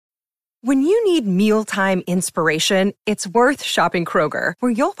When you need mealtime inspiration, it's worth shopping Kroger,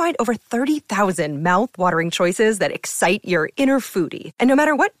 where you'll find over 30,000 mouth-watering choices that excite your inner foodie. And no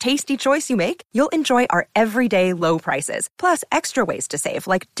matter what tasty choice you make, you'll enjoy our everyday low prices, plus extra ways to save,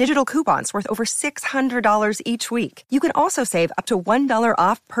 like digital coupons worth over $600 each week. You can also save up to $1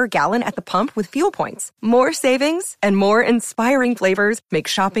 off per gallon at the pump with fuel points. More savings and more inspiring flavors make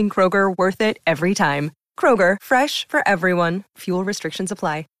shopping Kroger worth it every time. Kroger, fresh for everyone. Fuel restrictions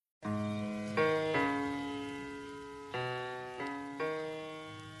apply.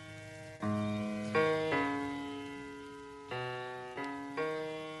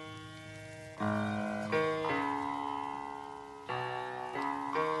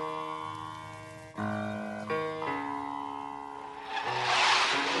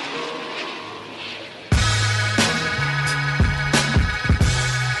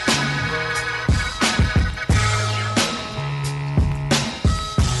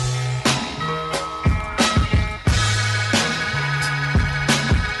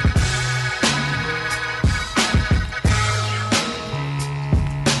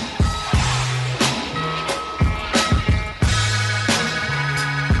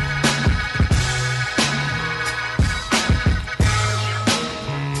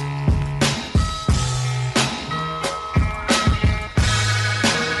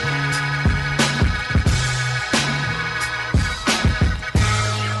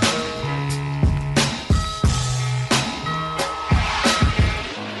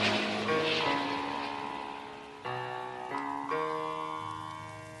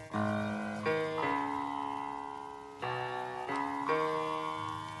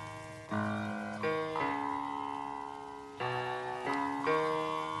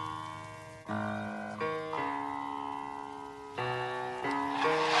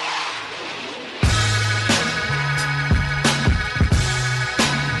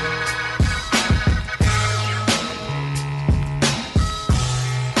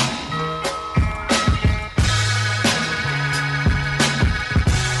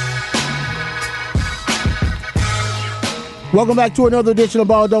 Welcome back to another edition of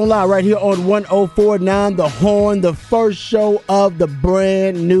Ball Don't Lie right here on 104.9 The Horn, the first show of the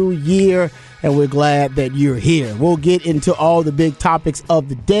brand new year. And we're glad that you're here. We'll get into all the big topics of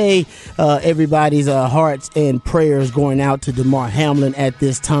the day. Everybody's hearts and prayers going out to Damar Hamlin at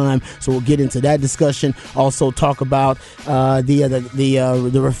this time. So we'll get into that discussion. Also talk about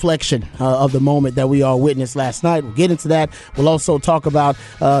the reflection of the moment that we all witnessed last night. We'll get into that. We'll also talk about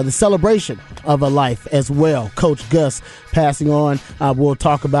the celebration of a life as well. Coach Gus passing on. We'll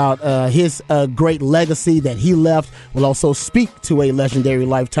talk about his great legacy that he left. We'll also speak to a legendary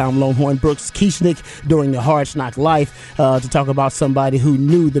lifetime Longhorn, Brooks Kieschnick, during the Hard Knock Life to talk about somebody who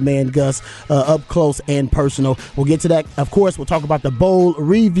knew the man Gus up close and personal. We'll get to that. Of course, we'll talk about the bowl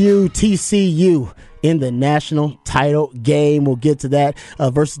review. TCU in the national title game. We'll get to that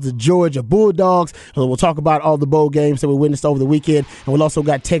versus the Georgia Bulldogs. We'll talk about all the bowl games that we witnessed over the weekend. And we'll also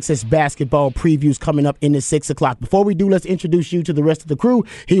got Texas basketball previews coming up in the 6 o'clock. Before we do, let's introduce you to the rest of the crew.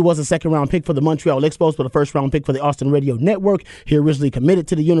 He was a second-round pick for the Montreal Expos, but a first-round pick for the Austin Radio Network. He originally committed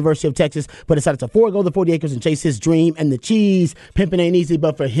to the University of Texas, but decided to forego the 40 acres and chase his dream and the cheese. Pimping ain't easy,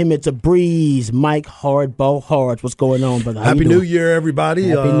 but for him it's a breeze. Mike Hardball Hards, what's going on, brother? Happy New Year, everybody.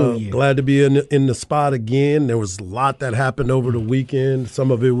 Happy New Year. Glad to be in the spot again. There was a lot that happened over the weekend.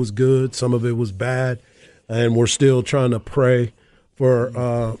 Some of it was good, some of it was bad, and we're still trying to pray for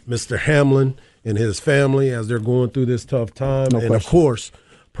Mr. Hamlin and his family as they're going through this tough time. No and question. Of course,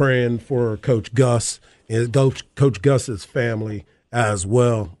 praying for Coach Gus and Coach Gus's family as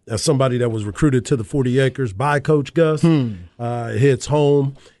well. As somebody that was recruited to the 40 acres by Coach Gus, hits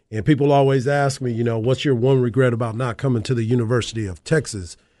home. And people always ask me, what's your one regret about not coming to the University of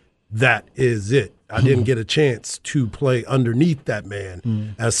Texas? That is it. I didn't get a chance to play underneath that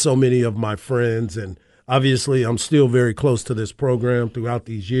man as so many of my friends. And obviously, I'm still very close to this program throughout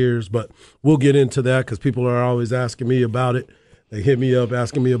these years. But we'll get into that because people are always asking me about it. They hit me up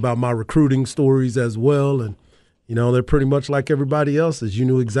asking me about my recruiting stories as well. And, they're pretty much like everybody else's. You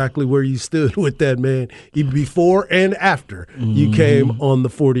knew exactly where you stood with that man, even before and after you came on the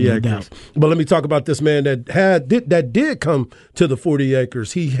 40 acres. But let me talk about this man that did come to the 40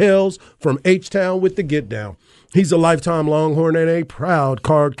 acres. He hails from H-Town with the Get Down. He's a lifetime Longhorn and a proud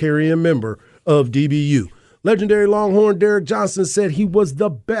card-carrying member of DBU. Legendary Longhorn Derek Johnson said he was the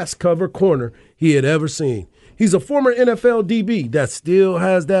best cover corner he had ever seen. He's a former NFL DB that still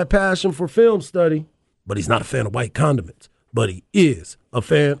has that passion for film study. But he's not a fan of white condiments. But he is a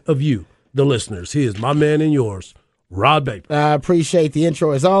fan of you, the listeners. He is my man and yours, Rod Babers. I appreciate the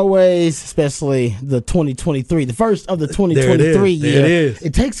intro as always, especially the 2023, the first of the 2023 year. There it is.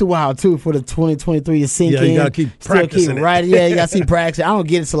 It takes a while, too, for the 2023 to sink in. Yeah, you got to keep practicing it. Right. Yeah, you got to keep practicing. I don't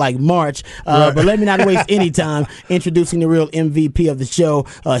get it to like March, but let me not waste any time introducing the real MVP of the show.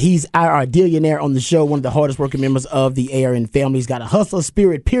 He's our billionaire on the show, one of the hardest working members of the ARN family. He's got a hustler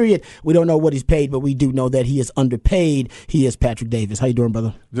spirit, period. We don't know what he's paid, but we do know that he is underpaid. He is Patrick Davis. How you doing,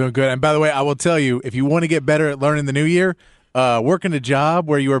 brother? Doing good. And by the way, I will tell you, if you want to get better at learning the new year, working a job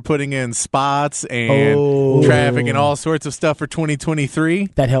where you are putting in spots and traffic and all sorts of stuff for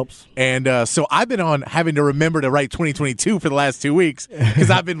 2023. That helps. And so I've been on having to remember to write 2022 for the last 2 weeks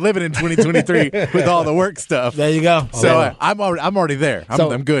because I've been living in 2023 with all the work stuff. There you go. So I'm already there.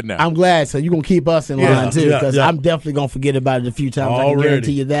 I'm good now. I'm glad. So you're going to keep us in line, too, because I'm definitely going to forget about it a few times. I can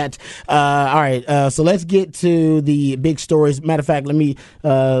guarantee you that. All right. So let's get to the big stories. Matter of fact, let me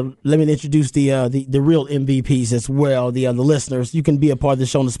introduce the real MVPs as well, the listeners. You can be a part of the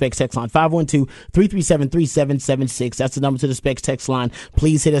show on the Specs text line, 512-337-3776. That's the number to the Specs text line.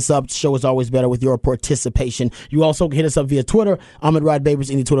 Please hit us up. The show is always better with your participation. You also can hit us up via Twitter. I'm at Rod Babers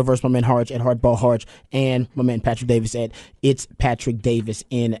in the Twitterverse. My man Harge at Hardball Harge. And my man Patrick Davis at It's Patrick Davis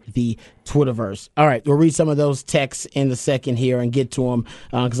in the Twitterverse. All right, we'll read some of those texts in a second here and get to them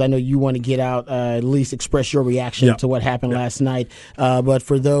because I know you want to get out, at least express your reaction to what happened last night. But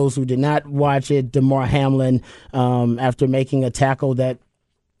for those who did not watch it, Damar Hamlin, after making a tackle that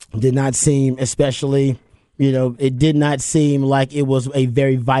did not seem especially, it did not seem like it was a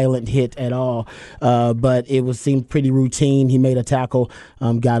very violent hit at all, but it seemed pretty routine. He made a tackle,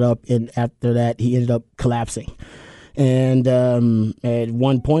 got up, and after that, he ended up collapsing. And at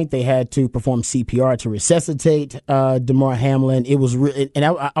one point, they had to perform CPR to resuscitate Damar Hamlin. It was and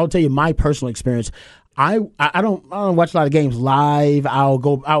I'll tell you my personal experience. I don't watch a lot of games live. I'll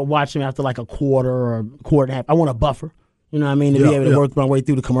watch them after like a quarter or a quarter and a half. I want a buffer. You know what I mean? To be able to work my way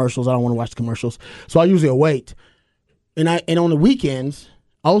through the commercials. I don't want to watch the commercials. So I usually wait. And on the weekends,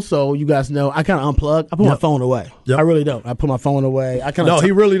 also, you guys know, I kind of unplug. I put my phone away. Yep. I really don't. I put my phone away.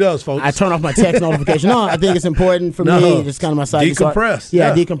 He really does, folks. I turn off my text notification. No, I think it's important for me. It's kind of my side. Decompress. So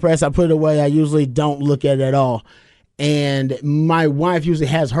I decompress. I put it away. I usually don't look at it at all. And my wife usually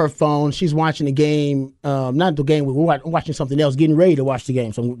has her phone. She's watching the game, not the game. We're watching something else, getting ready to watch the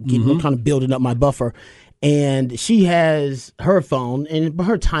game. So I'm kind of building up my buffer. And she has her phone, and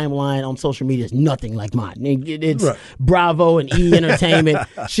her timeline on social media is nothing like mine. It's Bravo and E! Entertainment.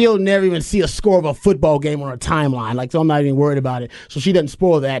 She'll never even see a score of a football game on her timeline. So I'm not even worried about it. So she doesn't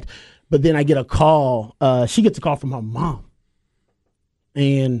spoil that. But then I get a call. She gets a call from her mom.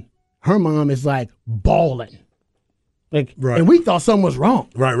 And her mom is like bawling. And we thought something was wrong.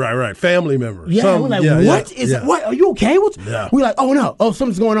 Right. Family members. Yeah, we're like, what? Are you okay? We're like, oh, no. Oh,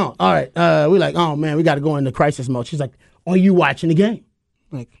 something's going on. All right. We're like, oh, man, we got to go into crisis mode. She's like, are you watching the game?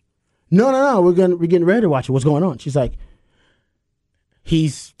 Like, no. We're getting ready to watch it. What's going on? She's like,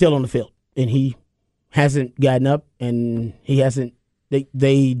 he's still on the field, and he hasn't gotten up, and he hasn't.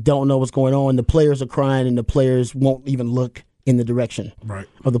 They don't know what's going on. The players are crying, and the players won't even look in the direction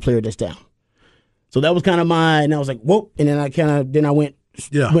of the player that's down. So that was kind of and I was like, whoa. And then I went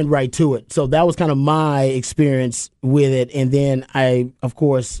right to it. So that was kind of my experience with it. And then I, of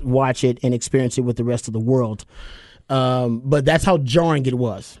course, watch it and experience it with the rest of the world. But that's how jarring it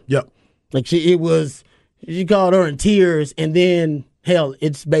was. Yep. Like she called her in tears. And then, hell,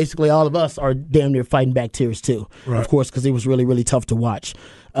 it's basically all of us are damn near fighting back tears too. Right. Of course, because it was really, really tough to watch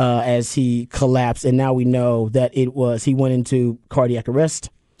as he collapsed. And now we know that he went into cardiac arrest.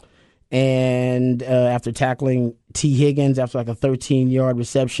 And after tackling T. Higgins after like a 13-yard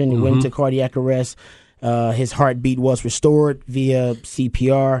reception, he went into cardiac arrest. His heartbeat was restored via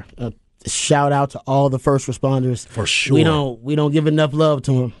CPR. Shout out to all the first responders. For sure. We don't give enough love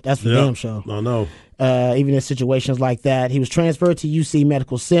to him. That's for damn sure. I know. Even in situations like that. He was transferred to UC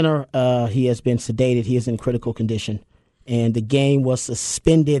Medical Center. He has been sedated. He is in critical condition. And the game was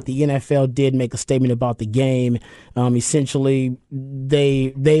suspended. The NFL did make a statement about the game. Essentially,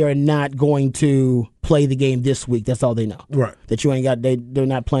 they are not going to play the game this week. That's all they know. Right. That you ain't got. They're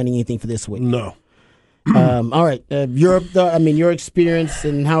not planning anything for this week. No. All right. Your experience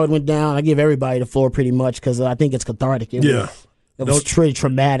and how it went down. I give everybody the floor pretty much because I think it's cathartic. It was pretty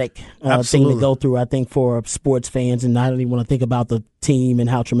traumatic thing to go through, I think, for sports fans. And I don't even want to think about the team and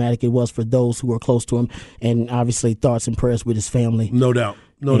how traumatic it was for those who were close to him. And obviously thoughts and prayers with his family. No doubt.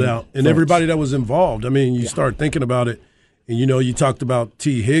 And everybody that was involved. I mean, you start thinking about it. And, you talked about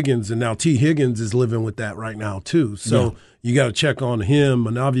T. Higgins. And now T. Higgins is living with that right now, too. So you got to check on him.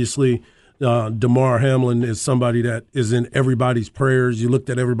 And obviously Damar Hamlin is somebody that is in everybody's prayers. You looked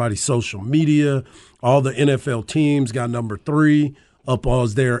at everybody's social media. All the NFL teams got number 3 up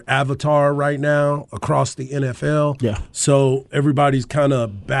as their avatar right now across the NFL. Yeah. So everybody's kind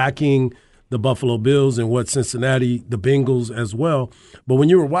of backing the Buffalo Bills and what Cincinnati, the Bengals as well. But when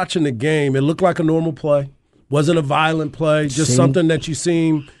you were watching the game, it looked like a normal play. Wasn't a violent play, just something that you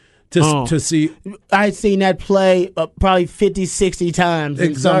seem to see. I'd seen that play probably 50, 60 times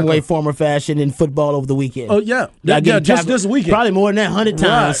in some way, form, or fashion in football over the weekend. Oh, yeah. Just this weekend. Probably more than that, 100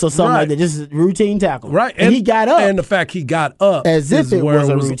 times or something like that. Just a routine tackle. Right. And he got up. And the fact he got up. As if it was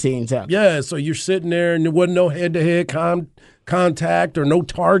a routine tackle. Yeah, so you're sitting there and there wasn't no head-to-head contact or no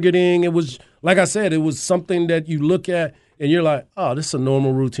targeting. It was, like I said, it was something that you look at and you're like, oh, this is a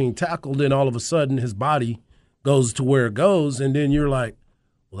normal routine tackle. Then all of a sudden his body goes to where it goes, and then you're like,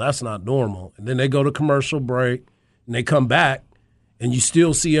 well, that's not normal. And then they go to commercial break, and they come back, and you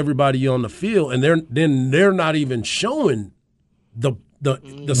still see everybody on the field, and they're not even showing the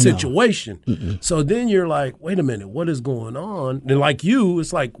situation. Mm-mm. So then you're like, wait a minute, what is going on? And like you,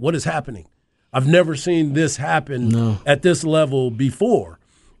 it's like, what is happening? I've never seen this happen at this level before.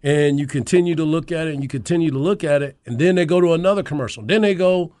 And you continue to look at it, and you continue to look at it, and then they go to another commercial. Then they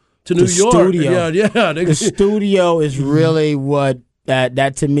go to New York. Studio. Yeah. The studio is really what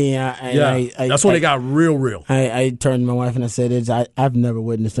that to me. That's when it got real. I turned to my wife and I said, I've never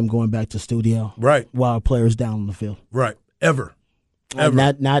witnessed them going back to studio. Right. While a player's down on the field. Right. Ever.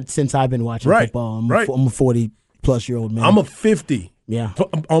 Not since I've been watching football. I'm a 40-plus-year-old man. I'm a 50. Yeah.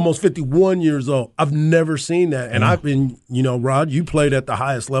 Almost 51 years old. I've never seen that. And I've been, Rod, you played at the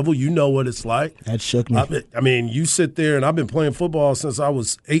highest level. You know what it's like. That shook me. I mean, you sit there, and I've been playing football since I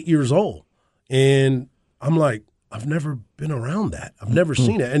was 8 years old. And I'm like, I've never been around that. I've never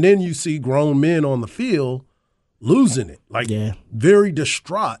seen it. And then you see grown men on the field losing it, very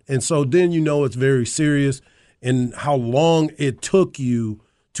distraught. And so then it's very serious. And how long it took you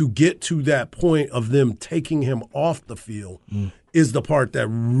to get to that point of them taking him off the field is the part that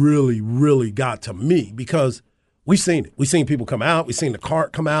really, really got to me, because we've seen it. We've seen people come out. We've seen the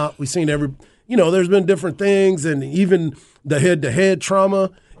cart come out. We've seen there's been different things, and even the head-to-head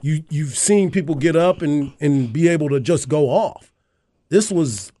trauma, you've seen people get up and be able to just go off. This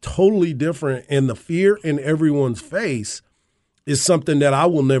was totally different, and the fear in everyone's face is something that I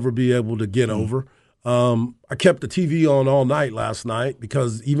will never be able to get over. I kept the TV on all night last night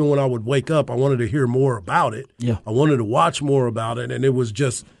because even when I would wake up, I wanted to hear more about it. Yeah. I wanted to watch more about it, and it was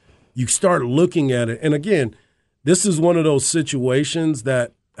just, you start looking at it. And again, this is one of those situations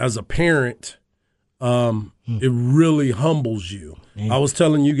that as a parent, it really humbles you. I was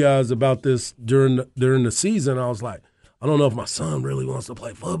telling you guys about this during the season. I was like, I don't know if my son really wants to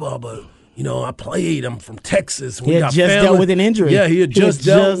play football, but I played. I'm from Texas. He had just dealt with an injury. Yeah, he had just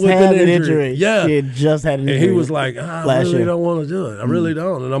dealt with an injury. Yeah. He had just had an injury. And he was like, I really don't want to do it. I really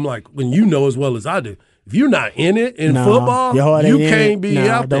don't. And I'm like, when you know as well as I do, if you're not in it in football, you can't be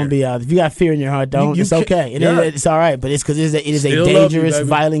out there. Don't be out. If you got fear in your heart, don't. It's okay. It's all right. But it's because it is a dangerous,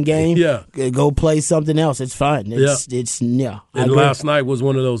 violent game. Yeah. Go play something else. It's fun. And last night was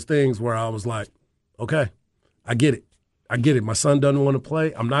one of those things where I was like, okay, I get it. My son doesn't want to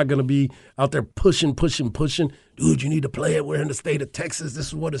play. I'm not going to be out there pushing. Dude, you need to play it. We're in the state of Texas. This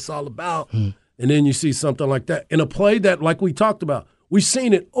is what it's all about. And then you see something like that. In a play that, like we talked about, we've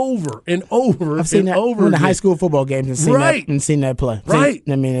seen it over and over I've seen and that over in the high school football games and seen that play. Right.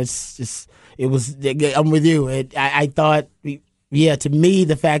 I mean, I'm with you. I thought, to me,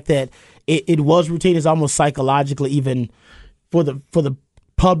 the fact that it was routine is almost psychologically, even for the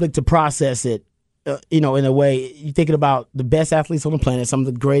public to process it. In a way, you're thinking about the best athletes on the planet, some of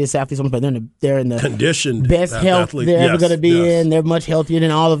the greatest athletes on the planet. They're in the conditioned best health they're ever going to be in. They're much healthier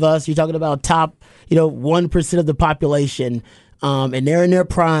than all of us. You're talking about top, 1% of the population, and they're in their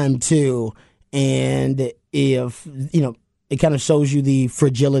prime too. And if it kind of shows you the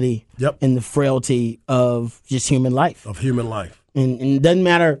fragility and the frailty of just human life. And it doesn't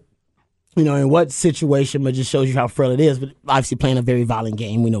matter. In what situation, but it just shows you how frail it is. But obviously playing a very violent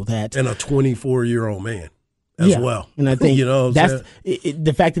game, we know that. And a 24-year-old man as well. And I think that's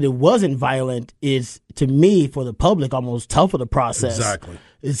the fact that it wasn't violent is, to me, for the public, almost tougher to process. Exactly.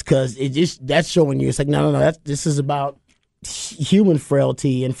 It's because that's showing you. It's like, no, this is about human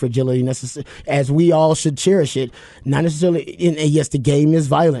frailty and fragility, as we all should cherish it. Not necessarily, and yes, the game is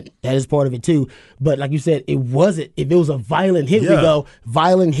violent. That is part of it too. But like you said, it wasn't. If it was a violent hit, we go,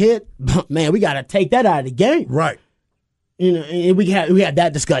 violent hit, man, we got to take that out of the game. Right. And we had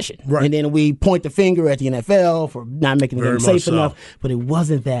that discussion. Right. And then we point the finger at the NFL for not making the game safe enough. But it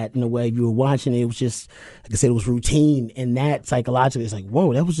wasn't that in a way. You were watching it was just, like I said, it was routine. And that psychologically, it's like,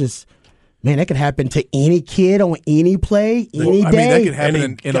 whoa, that was just Man, that could happen to any kid on any play, any day. I mean, that could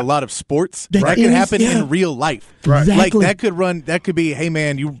happen in a lot of sports. That could happen in real life. Right. Exactly. Like that could be, hey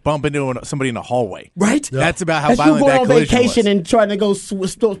man, you bump into somebody in the hallway. Right. That's about how violent that collision was. You go on vacation and trying to go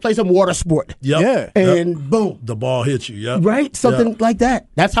play some water sport. Yep. Yeah. And boom, the ball hits you. Yep. Right. Something like that.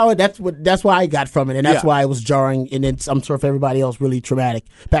 That's why I got from it, and that's why it was jarring. And it's, I'm sure for everybody else, really traumatic.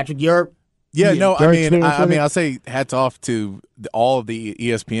 Patrick, I mean, I'll say hats off to all of the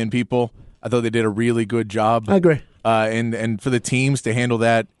ESPN people. I thought they did a really good job. I agree. And for the teams to handle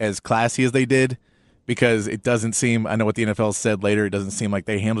that as classy as they did, because it doesn't seem, I know what the NFL said later, it doesn't seem like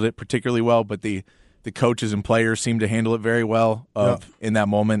they handled it particularly well, but the coaches and players seem to handle it very well in that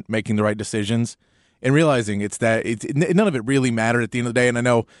moment, making the right decisions and realizing none of it really mattered at the end of the day. And I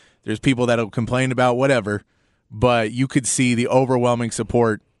know there's people that'll complain about whatever, but you could see the overwhelming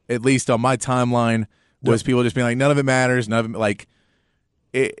support, at least on my timeline, was people just being like, none of it matters, none of it, like,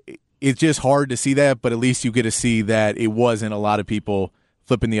 it's just hard to see that, but at least you get to see that it wasn't a lot of people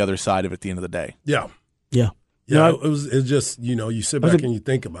flipping the other side of it at the end of the day. Yeah. Yeah. Yeah, it's just, you sit back and you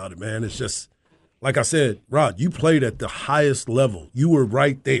think about it, man. It's just, like I said, Rod, you played at the highest level. You were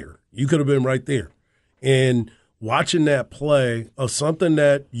right there. You could have been right there. And watching that play of something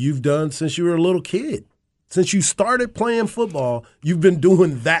that you've done since you were a little kid. Since you started playing football, you've been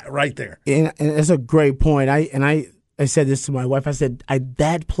doing that right there. And it's a great point. I said this to my wife. I said,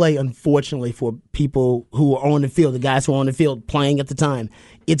 that play, unfortunately, for people who are on the field, the guys who are on the field playing at the time,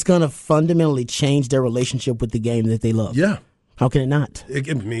 it's going to fundamentally change their relationship with the game that they love. Yeah. How can it not?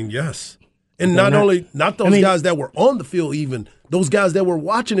 Yes. And not those guys that were on the field, even those guys that were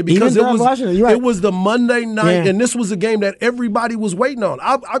watching it, because it was the Monday night, and this was a game that everybody was waiting on.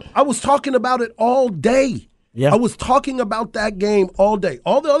 I was talking about it all day. Yeah. I was talking about that game all day.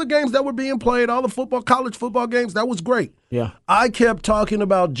 All the other games that were being played, all the college football games, that was great. Yeah. I kept talking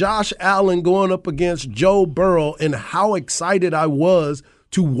about Josh Allen going up against Joe Burrow and how excited I was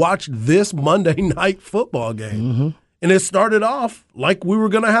to watch this Monday night football game. Mm-hmm. And it started off like we were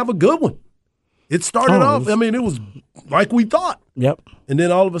going to have a good one. It started off, it was like we thought. Yep. And then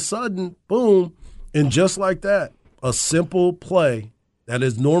all of a sudden, boom, and just like that, a simple play that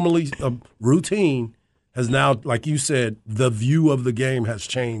is normally a routine has now, like you said, the view of the game has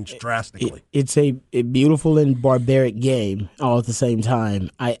changed drastically. It's a beautiful and barbaric game all at the same time.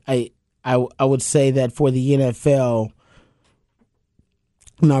 I would say that for the NFL,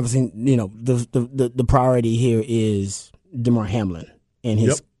 and obviously, the priority here is Damar Hamlin and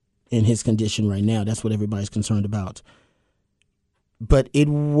his condition right now. That's what everybody's concerned about. But it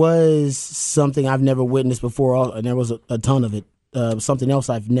was something I've never witnessed before, and there was a ton of it. Something else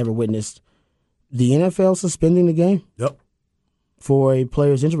I've never witnessed. The NFL suspending the game for a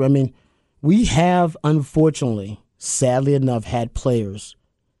player's injury. I mean, we have, unfortunately, sadly enough, had players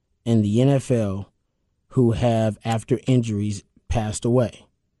in the NFL who have, after injuries, passed away.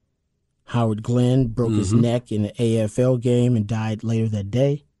 Howard Glenn broke his neck in the AFL game and died later that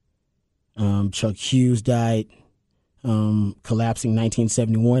day. Chuck Hughes died collapsing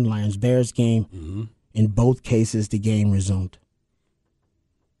 1971 Lions-Bears game. Mm-hmm. In both cases, the game resumed.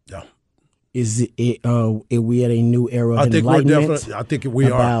 Yeah. Is are we at a new era of enlightenment? I think we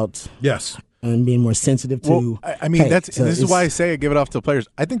are. Yes. And being more sensitive to. Well, I mean, this is why I say I give it off to the players.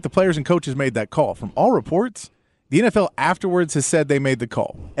 I think the players and coaches made that call. From all reports, the NFL afterwards has said they made the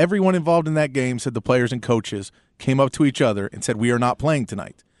call. Everyone involved in that game said the players and coaches came up to each other and said, we are not playing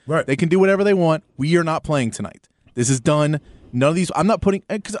tonight. Right. They can do whatever they want. We are not playing tonight. This is done. None of these. I'm not putting.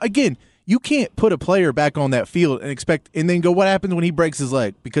 Because, again, you can't put a player back on that field and then go, what happens when he breaks his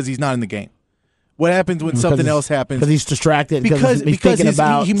leg because he's not in the game? What happens when something else happens? Because he's distracted. Because he's thinking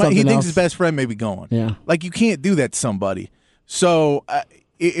about he something thinks else. his best friend may be gone. Yeah. Like, you can't do that to somebody. So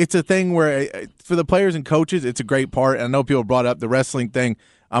it's a thing where for the players and coaches, it's a great part. And I know people brought up the wrestling thing.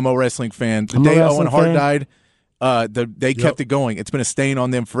 I'm a wrestling fan. The day Owen Hart died, they kept it going. It's been a stain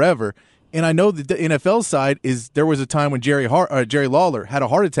on them forever. And I know that the NFL side there was a time when Jerry Lawler had a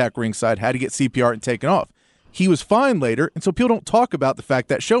heart attack ringside, had to get CPR and taken off. He was fine later, and so people don't talk about the fact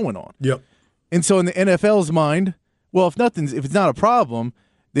that show went on. Yep. And so in the NFL's mind, well, if it's not a problem,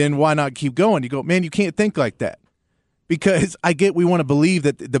 then why not keep going? You go, man, you can't think like that. Because I get we want to believe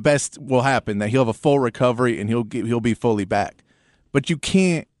that the best will happen, that he'll have a full recovery and he'll be fully back. But you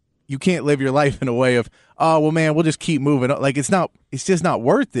can't live your life in a way of, oh, well, man, we'll just keep moving. Like, it's just not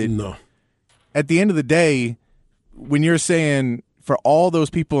worth it. No. At the end of the day, when you're saying for all those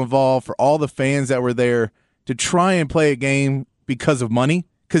people involved, for all the fans that were there, to try and play a game because of money,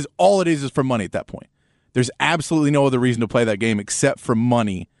 because all it is for money at that point. There's absolutely no other reason to play that game except for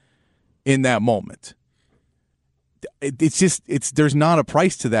money in that moment. there's not a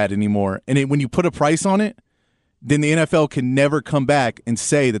price to that anymore. And when you put a price on it, then the NFL can never come back and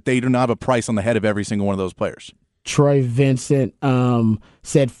say that they do not have a price on the head of every single one of those players. Troy Vincent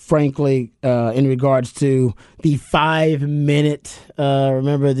said, frankly, in regards to the 5-minute,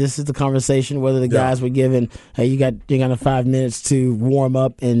 remember, this is the conversation whether the guys were given, hey, you got 5 minutes to warm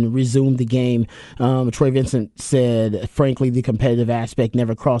up and resume the game. Troy Vincent said, frankly, the competitive aspect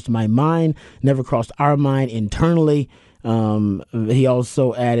never crossed my mind, never crossed our mind internally. He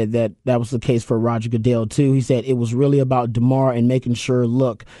also added that was the case for Roger Goodell too. He said it was really about DeMar and making sure,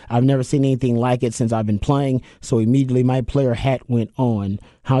 look, I've never seen anything like it since I've been playing. So immediately my player hat went on.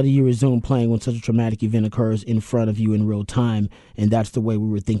 How do you resume playing when such a traumatic event occurs in front of you in real time? And that's the way we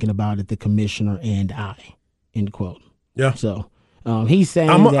were thinking about it, the commissioner and I, end quote. Yeah. So he's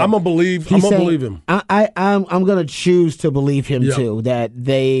saying I'm that gonna believe him. I'm gonna choose to believe him too. That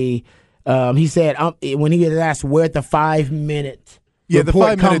they. He said when he was asked where the 5-minute the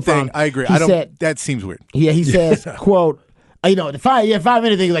 5-minute thing, from, I agree. That seems weird. Yeah, he says, quote, the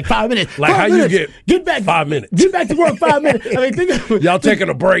 5-minute thing is like 5 minutes. Like 5 how minutes. You get back 5 minutes. Get back to work 5 minutes. I mean, think of, y'all taking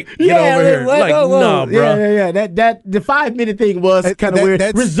a break. Get over here. No, bro. Yeah. That the 5-minute thing was kind of weird.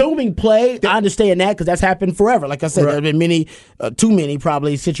 Resuming play, I understand that because that's happened forever. Like I said, there have been many, too many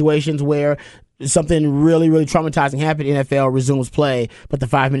probably situations where something really, really traumatizing happened. NFL resumes play, but the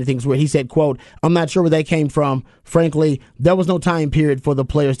 5-minute thing is weird. He said, quote, I'm not sure where that came from. Frankly, there was no time period for the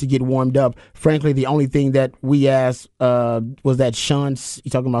players to get warmed up. Frankly, the only thing that we asked was that you're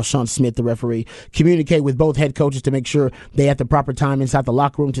talking about Sean Smith, the referee, communicate with both head coaches to make sure they had the proper time inside the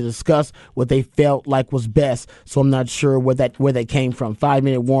locker room to discuss what they felt like was best. So I'm not sure where that came from.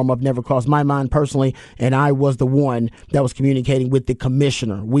 5-minute warm-up never crossed my mind personally, and I was the one that was communicating with the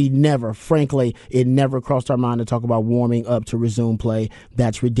commissioner. It never crossed our mind to talk about warming up to resume play.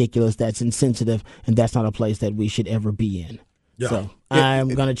 That's ridiculous. That's insensitive, and that's not a place that we should ever be in. Yeah. So I'm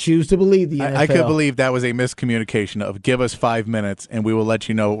going to choose to believe the NFL. I could believe that was a miscommunication of give us 5 minutes and we will let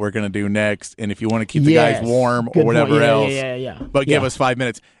you know what we're going to do next. And if you want to keep the guys warm or whatever else, but give us 5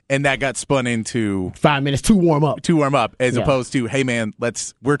 minutes. And that got spun into 5 minutes to warm up. As opposed to, hey man,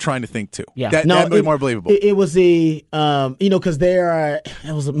 we're trying to think too. Yeah, that would be more believable. It was because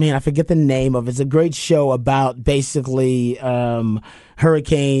I forget the name of it. It's a great show about basically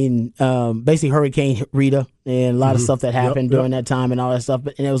Hurricane Rita and a lot of stuff that happened during that time and all that stuff.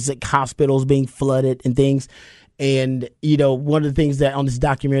 And it was like hospitals being flooded and things. And, one of the things that on this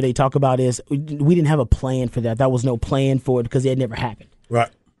documentary they talk about is we didn't have a plan for that. That was no plan for it because it had never happened. Right.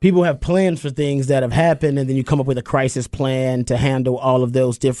 People have plans for things that have happened, and then you come up with a crisis plan to handle all of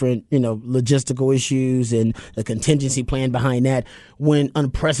those different, logistical issues and a contingency plan behind that. When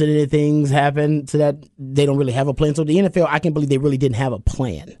unprecedented things happen to that, they don't really have a plan. So the NFL, I can believe they really didn't have a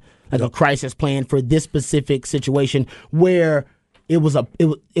plan, like a crisis plan for this specific situation where it was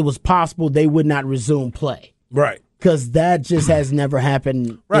possible they would not resume play. Right. Because that just has never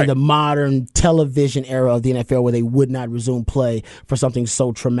happened in the modern television era of the NFL where they would not resume play for something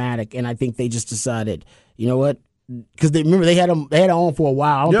so traumatic. And I think they just decided, you know what? Because they had them on for a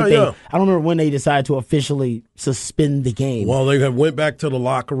while. I don't remember when they decided to officially suspend the game. Well, they went back to the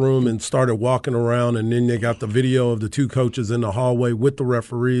locker room and started walking around, and then they got the video of the two coaches in the hallway with the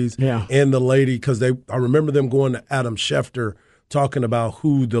referees and the lady. Because I remember them going to Adam Schefter talking about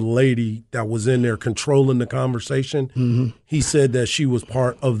who the lady that was in there controlling the conversation. Mm-hmm. He said that she was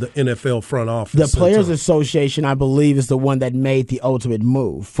part of the NFL front office. The Players Association, I believe, is the one that made the ultimate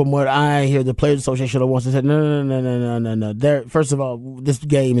move. From what I hear, the Players Association are the ones that said, no. First of all, this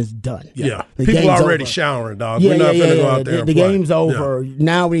game is done. Yeah. People are already showering, dog. We're not going to go out there and the play. Game's over. Yeah.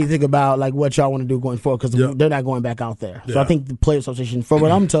 Now we need to think about what y'all want to do going forward because they're not going back out there. So I think the Players Association, from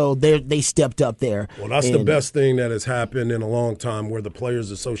what I'm told, they stepped up there. Well, that's the best thing that has happened in a long time, where the Players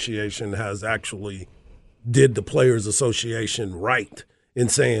Association has actually did the Players Association right in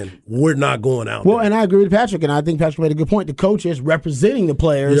saying we're not going out there. And I agree with Patrick, and I think Patrick made a good point. The coaches representing the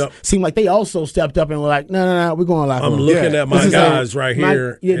players seem like they also stepped up and were like, no, we're going locker room. I'm looking at my guys right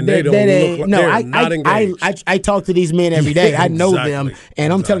here, and they don't look like they're not engaged. I talk to these men every day. I know them,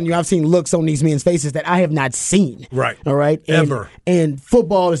 and I'm telling you, I've seen looks on these men's faces that I have not seen. Right. All right? Ever. And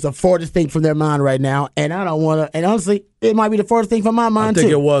football is the farthest thing from their mind right now, and I don't want to – and honestly, it might be the farthest thing from my mind, too. I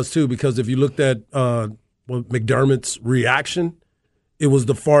think it was, too, because if you looked at McDermott's reaction, it was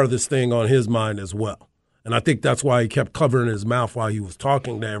the farthest thing on his mind as well. And I think that's why he kept covering his mouth while he was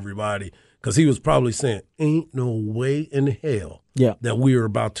talking to everybody, because he was probably saying, ain't no way in hell that we are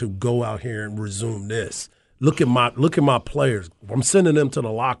about to go out here and resume this. Look at my players. I'm sending them to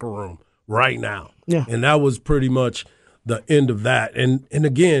the locker room right now. Yeah. And that was pretty much the end of that. And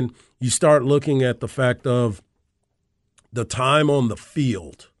again, you start looking at the fact of the time on the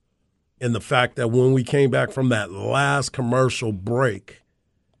field and the fact that when we came back from that last commercial break,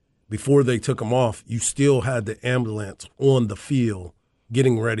 before they took him off, you still had the ambulance on the field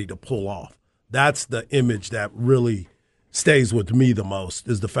getting ready to pull off. That's the image that really stays with me the most,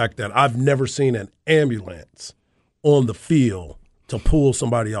 is the fact that I've never seen an ambulance on the field to pull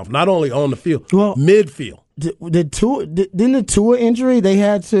somebody off. Not only on the field, midfield. Didn't the Tua injury, they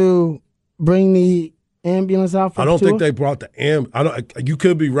had to bring the ambulance out for I don't Tua? think they brought the you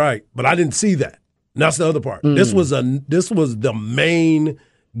could be right, but I didn't see that. And that's the other part. This was the main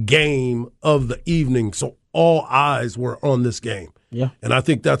game of the evening, so all eyes were on this game. Yeah. And I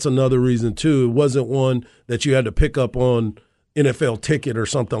think that's another reason, too. It wasn't one that you had to pick up on NFL Ticket or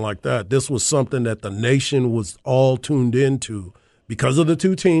something like that. This was something that the nation was all tuned into because of the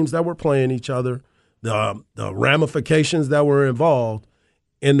two teams that were playing each other, the ramifications that were involved,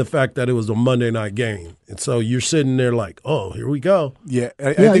 and the fact that it was a Monday night game. And so you're sitting there like, oh, here we go. Yeah,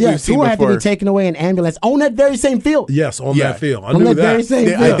 I think we've seen Tua before. had to be taken away in ambulance on that very same field. Yes, on that field. I On knew that that. very same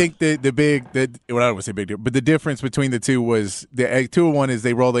field. I think I don't want to say big deal, but the difference between the two was the 2-1 is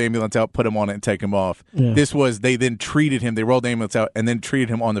they roll the ambulance out, put him on it, and take him off. Yeah. This was they then treated him. They rolled the ambulance out and then treated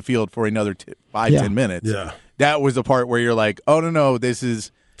him on the field for another 5-10 minutes. Yeah. That was the part where you're like, oh no, this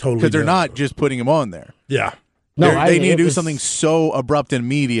is Totally because they're different. not just putting him on there. Yeah. They need to do something so abrupt and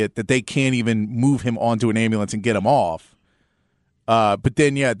immediate that they can't even move him onto an ambulance and get him off. But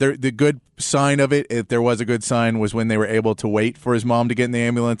then, the good sign of it, if there was a good sign, was when they were able to wait for his mom to get in the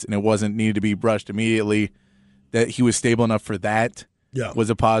ambulance and it wasn't needed to be brushed immediately, that he was stable enough for that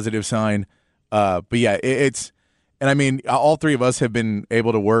was a positive sign. But yeah, and I mean, all three of us have been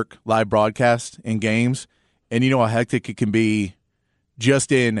able to work live broadcast in games, and you know how hectic it can be.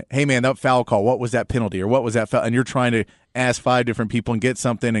 Just in, hey, man, that foul call, what was that penalty or what was that foul? And you're trying to ask 5 different people and get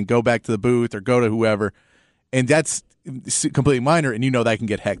something and go back to the booth or go to whoever. And that's completely minor, and you know that can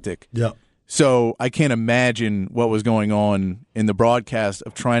get hectic. Yeah. So I can't imagine what was going on in the broadcast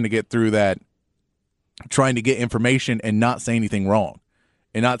of trying to get through that, trying to get information and not say anything wrong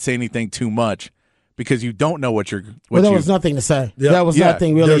and not say anything too much. Because you don't know what you're. There was nothing to say. Yeah. There was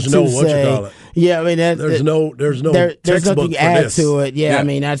nothing really There's to no, say. what you call it. Yeah, I mean, there's no there's textbook nothing to for add this. to it. Yeah, I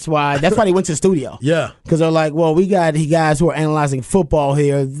mean, that's why they went to the studio. Yeah, because they're like, well, we got guys who are analyzing football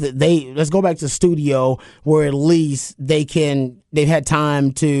here. Let's go back to the studio where at least they've had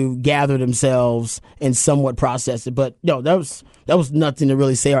time to gather themselves and somewhat process it. But no, that was nothing to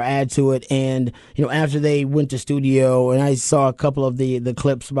really say or add to it. And after they went to studio, and I saw a couple of the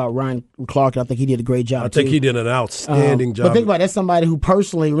clips about Ryan Clark, and I think he did a great job. I think he did an outstanding job. But think about it, that's somebody who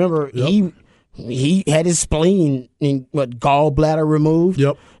personally, remember, he had his spleen and gallbladder removed.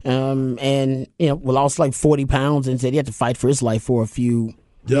 Yep. And lost like 40 pounds and said he had to fight for his life for a few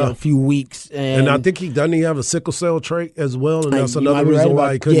weeks. And I think he have a sickle cell trait as well, and that's another reason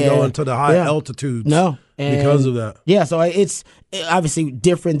why he couldn't go into the high altitudes. No. Because of that. Yeah, so it's obviously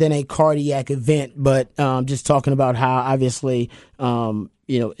different than a cardiac event, but just talking about how obviously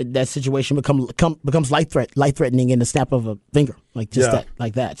that situation becomes life threatening in the snap of a finger, like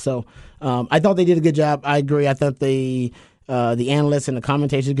that. So I thought they did a good job. I agree. I thought the analysts and the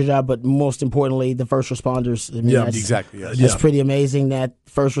commentators did a good job, but most importantly, the first responders. I mean, exactly. Yes. It's pretty amazing that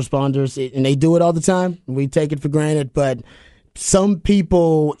first responders, and they do it all the time. We take it for granted, but some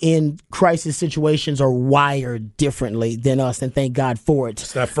people in crisis situations are wired differently than us, and thank God for it.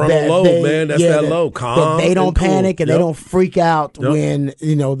 It's that frontal lobe, man. That's that low. Calm. They don't panic cool. and they don't freak out when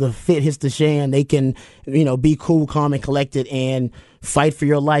the fit hits the fan. They can be cool, calm, and collected and fight for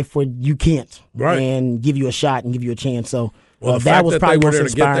your life when you can't, and give you a shot and give you a chance. So. Well, the that fact was that probably they were most there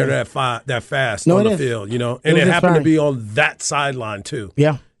to get inspiring. there that fast on the field, and it happened to be on that sideline too.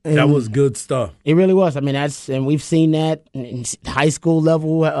 Yeah. That was good stuff. It really was. I mean, and we've seen that in high school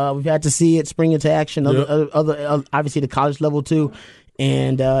level. We've had to see it spring into action. Other obviously the college level too,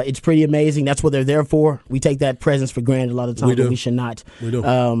 and it's pretty amazing. That's what they're there for. We take that presence for granted a lot of times, but we should not. We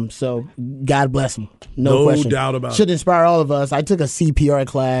do. So God bless them. No question. Doubt about it. Should inspire all of us. I took a CPR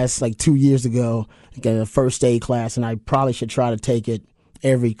class like 2 years ago, like a first aid class, and I probably should try to take it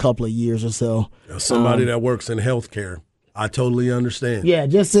every couple of years or so. As somebody that works in healthcare, I totally understand. Yeah,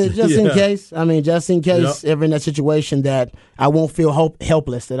 just in case. I mean, just in case ever in that situation that I won't feel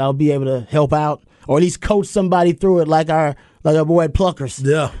helpless, that I'll be able to help out or at least coach somebody through it like our boy at Pluckers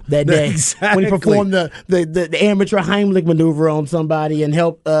that day. Exactly. When he performed the amateur Heimlich maneuver on somebody and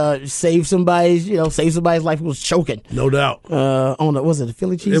helped save somebody's life who was choking. No doubt. Was it a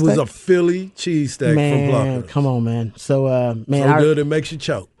Philly cheesesteak? It was a Philly cheesesteak from Pluckers. Come on, man. So, so good it makes you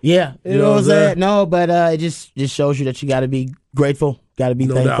choke. Yeah. You know what I'm saying? No, but it just shows you that you got to be grateful, got to be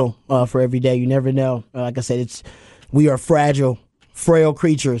thankful for every day. You never know. Like I said, we are frail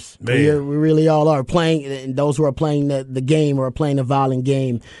creatures. We really all are playing, and those who are playing the game or playing a violent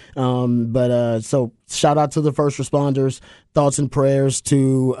game. So shout out to the first responders. Thoughts and prayers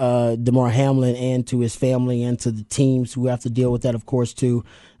to Damar Hamlin and to his family and to the teams who have to deal with that, of course, too.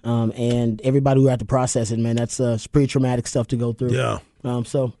 And everybody who had to process it, man. That's pretty traumatic stuff to go through. Yeah.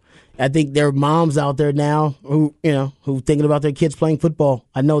 So I think there are moms out there now who thinking about their kids playing football.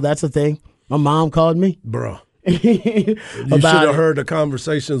 I know that's a thing. My mom called me. Bro. You should have heard the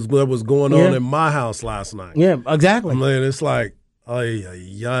conversations that was going on in my house last night. Yeah, exactly. Man, it's like,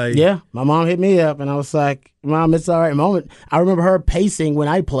 yeah, my mom hit me up, and I was like, Mom, it's all right. I remember her pacing when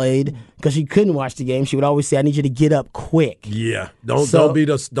I played because she couldn't watch the game. She would always say, I need you to get up quick. Yeah, don't be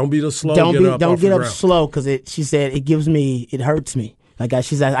the slow. Don't get up slow because she said it hurts me. Like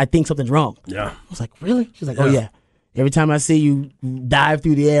she said, I think something's wrong. Yeah, I was like, really? She's like, oh yeah. Every time I see you dive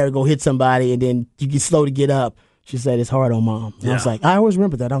through the air, go hit somebody, and then you get slow to get up. She said, it's hard on Mom. And I was like, I always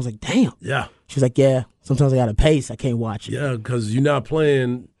remember that. I was like, damn. Yeah. She's like, yeah, sometimes I got to pace. I can't watch it. Yeah, because you're not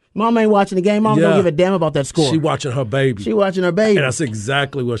playing. Mom ain't watching the game. Mom don't give a damn about that score. She watching her baby. And that's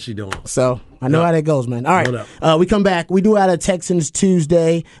exactly what she doing. So I know how that goes, man. All right. We come back. We do out of Texans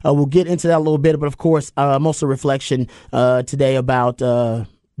Tuesday. We'll get into that a little bit. But, of course, most of reflection today about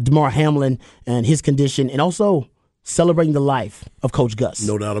Damar Hamlin and his condition, and also celebrating the life of Coach Gus.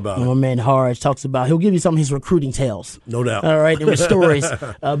 No doubt about it. My man Harge talks about, he'll give you some of his recruiting tales. No doubt. All right, there were stories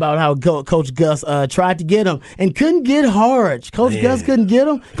about how Coach Gus tried to get him and couldn't get Harge. Gus couldn't get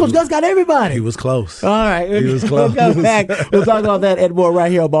him. Coach Gus got everybody. He was close. All right. He was close. We'll come back. We'll talk about that and more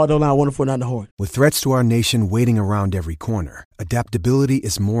right here on Ball Don't Lie, 104.9 The Horn. With threats to our nation waiting around every corner, adaptability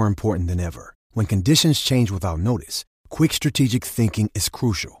is more important than ever. When conditions change without notice, quick strategic thinking is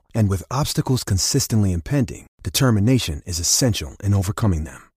crucial. And with obstacles consistently impending, determination is essential in overcoming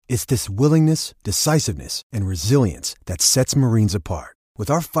them. It's this willingness, decisiveness, and resilience that sets Marines apart. With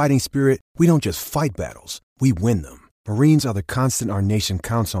our fighting spirit, we don't just fight battles, we win them. Marines are the constant our nation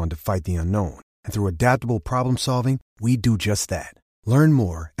counts on to fight the unknown. And through adaptable problem solving, we do just that. Learn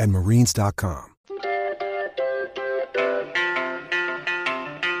more at Marines.com.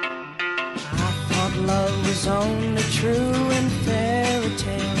 Love was only true in fairy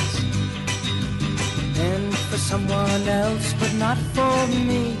tales, and for someone else, but not for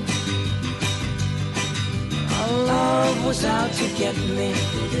me. Our love was out to get me.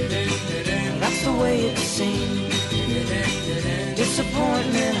 That's the way it seemed.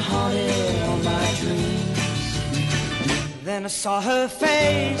 Disappointment haunted all my dreams. Then I saw her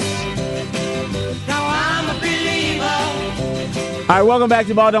face. Now I'm a believer. All right, welcome back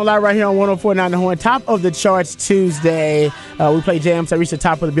to Ball Don't Lie right here on 104.9 The Horn. Top of the charts Tuesday. We play jams that reached the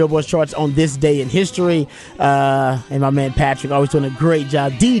top of the Billboard charts on this day in history. And my man Patrick always doing a great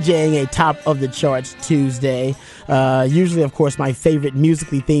job DJing a top of the charts Tuesday. Usually, of course, my favorite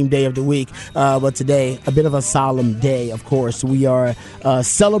musically themed day of the week. But today, a bit of a solemn day, of course. We are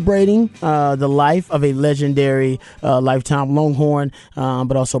celebrating the life of a legendary lifetime Longhorn,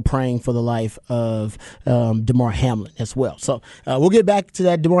 but also praying for the life of Damar Hamlin as well. So we'll get back to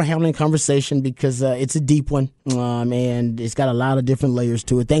that Damar Hamlin conversation because it's a deep one, and it's got a lot of different layers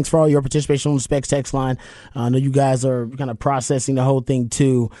to it. Thanks for all your participation on the Specs text line. I know you guys are kind of processing the whole thing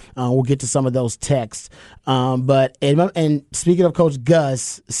too. We'll get to some of those texts. But speaking of Coach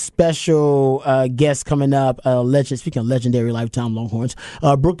Gus, special guest coming up, speaking of legendary lifetime Longhorns,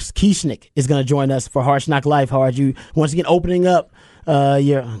 Brooks Kieschnick is going to join us for Hard Knock Life. Hard, you once again opening up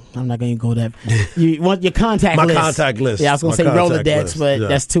I'm not going to go there. You want your contact list. My contact list. Yeah, I was going to say Rolodex, but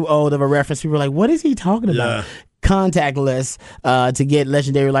that's too old of a reference. People are like, what is he talking about? Contact list to get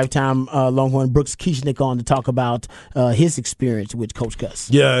legendary lifetime Longhorn Brooks Kieschnick on to talk about his experience with Coach Gus.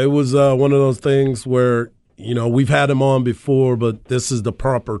 Yeah, it was one of those things where, we've had him on before, but this is the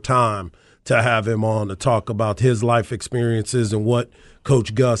proper time to have him on to talk about his life experiences and what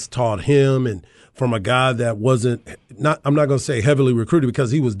Coach Gus taught him, and from a guy that I'm not going to say heavily recruited because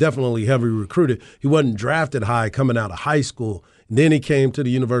he was definitely heavily recruited. He wasn't drafted high coming out of high school. And then he came to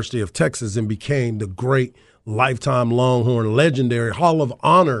the University of Texas and became the great lifetime Longhorn, legendary Hall of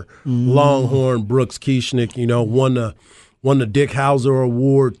Honor Longhorn Brooks Kieschnick. Won the Dick Hauser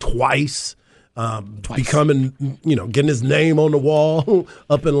Award twice. Becoming, getting his name on the wall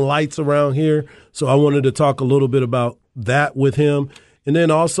up in lights around here. So I wanted to talk a little bit about that with him. And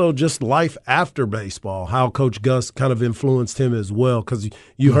then also just life after baseball, how Coach Gus kind of influenced him as well, because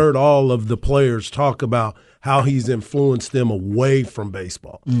you heard all of the players talk about how he's influenced them away from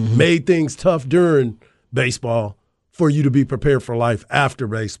baseball, made things tough during baseball for you to be prepared for life after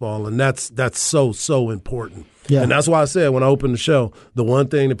baseball, and that's so important. Yeah. And that's why I said when I opened the show, the one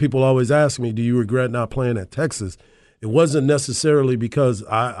thing that people always ask me, do you regret not playing at Texas? it wasn't necessarily because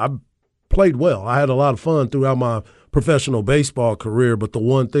I played well. I had a lot of fun throughout my professional baseball career, but the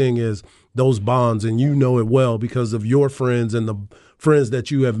one thing is those bonds, and you know it well because of your friends and the friends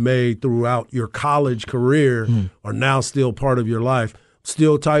that you have made throughout your college career are now still part of your life.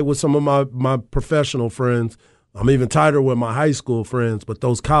 Still tight with some of my professional friends. I'm even tighter with my high school friends, but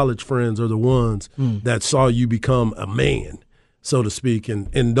those college friends are the ones that saw you become a man, so to speak,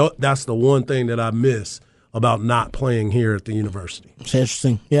 and that's the one thing that I miss about not playing here at the university. It's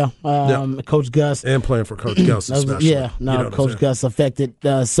interesting. Yeah. Coach Gus. And playing for Coach Gus especially. Yeah. No, you know Coach Gus affected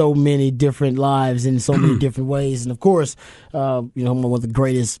so many different lives in so many different ways. And, of course, one of the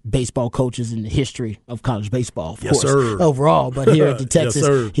greatest baseball coaches in the history of college baseball, of course, overall. But here at the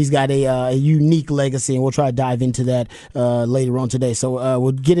Texas, he's got a unique legacy, and we'll try to dive into that later on today. So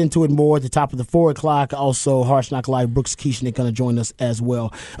we'll get into it more at the top of the 4 o'clock. Also, Harsh Knock Live, Brooks Kieschnick going to join us as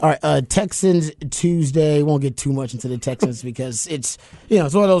well. All right, Texans Tuesday. Won't get too much into the Texans because it's one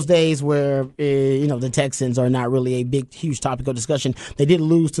of those days where the Texans are not really a big, huge topic of discussion. They did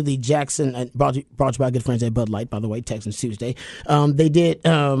lose to the Jackson, brought to you by our good friends at Bud Light, by the way, Texans Tuesday. They did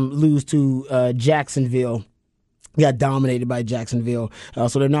lose to Jacksonville. Got dominated by Jacksonville.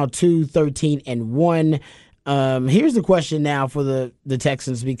 So they're now 2-13-1. Here's the question now for the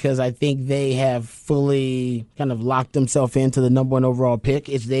Texans, because I think they have fully kind of locked themselves into the number 1 overall pick.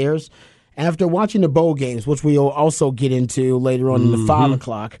 It's theirs. After watching the bowl games, which we'll also get into later on in the 5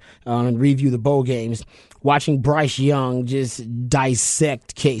 o'clock and review the bowl games, watching Bryce Young just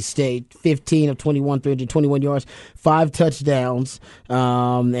dissect K-State, 15 of 21, 321 yards, 5 touchdowns,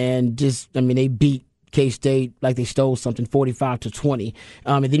 and they beat K-State like they stole something, 45-20.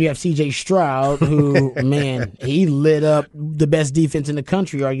 And then you have C.J. Stroud, who, man, he lit up the best defense in the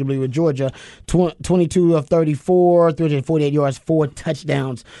country, arguably, with Georgia. 22 of 34, 348 yards, 4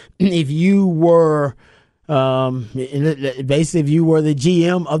 touchdowns. If you were, basically, if you were the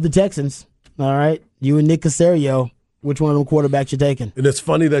GM of the Texans, all right, you and Nick Caserio, which one of them quarterbacks you taking? And it's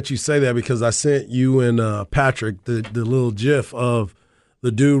funny that you say that because I sent you and Patrick the little GIF of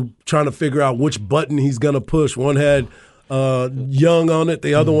the dude trying to figure out which button he's going to push. One had Young on it.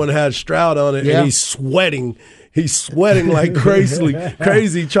 The other one had Stroud on it. Yeah. And he's sweating. He's sweating like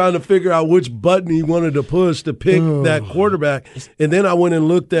crazy trying to figure out which button he wanted to push to pick that quarterback. And then I went and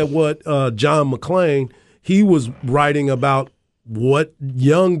looked at what John McClain, he was writing about what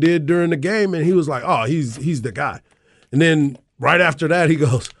Young did during the game, and he was like, oh, he's the guy. And then right after that, he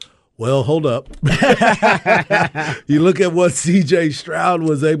goes, well, hold up. You look at what C.J. Stroud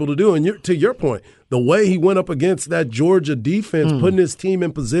was able to do, and to your point, the way he went up against that Georgia defense, putting his team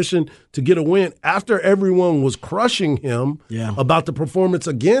in position to get a win after everyone was crushing him about the performance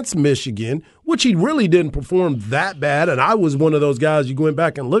against Michigan, which he really didn't perform that bad. And I was one of those guys, you went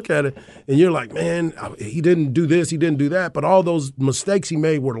back and look at it, and you're like, man, he didn't do this, he didn't do that. But all those mistakes he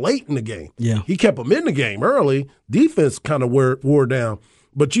made were late in the game. Yeah. He kept them in the game early. Defense kind of wore down.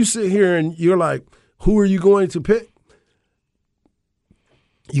 But you sit here and you're like, who are you going to pick?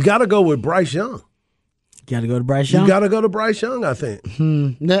 You got to go with Bryce Young. Got to go to Bryce Young? You got to go to Bryce Young, I think.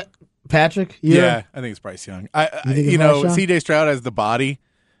 Patrick? Yeah, I think it's Bryce Young. C.J. Stroud has the body,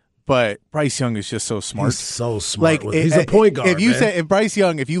 but Bryce Young is just so smart. He's so smart. He's a point guard, if Bryce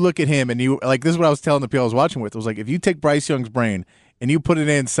Young, if you look at him and you, like, this is what I was telling the people I was watching with, it was like, if you take Bryce Young's brain and you put it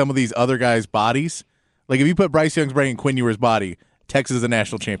in some of these other guys' bodies, like if you put Bryce Young's brain in Quinn Ewers' body, Texas is a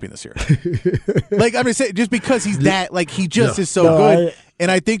national champion this year. Like, I'm just saying, just because he's that, like, he just is so good.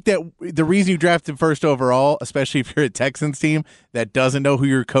 And I think that the reason you drafted him first overall, especially if you're a Texans team that doesn't know who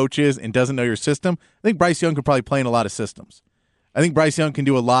your coach is and doesn't know your system, I think Bryce Young could probably play in a lot of systems. I think Bryce Young can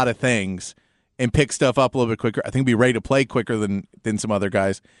do a lot of things and pick stuff up a little bit quicker. I think be ready to play quicker than some other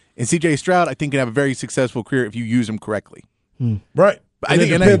guys. And C.J. Stroud, I think, can have a very successful career if you use him correctly. Right. I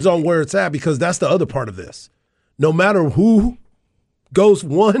think it depends on where it's at, because that's the other part of this. No matter who goes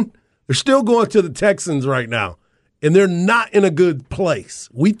one, they're still going to the Texans right now, and they're not in a good place.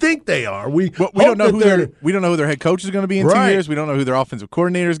 We think they are. We don't know who their head coach is going to be in 2 years. We don't know who their offensive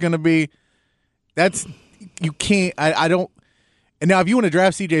coordinator is going to be. You can't. I don't. And now, if you want to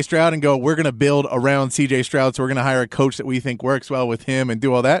draft C.J. Stroud and go, we're going to build around C.J. Stroud, so we're going to hire a coach that we think works well with him and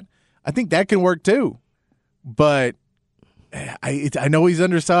do all that, I think that can work too. But I know he's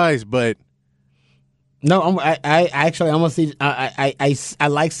undersized, but. No, I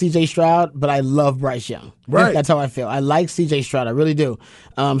like C.J. Stroud, but I love Bryce Young. Right, that's how I feel. I like C.J. Stroud, I really do.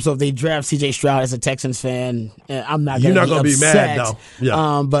 So if they draft C.J. Stroud as a Texans fan, I'm not going to be mad though.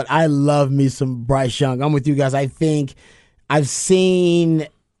 Yeah. But I love me some Bryce Young. I'm with you guys. I think I've seen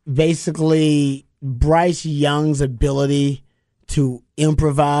basically Bryce Young's ability to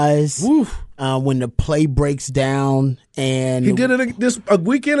improvise when the play breaks down. And he did it this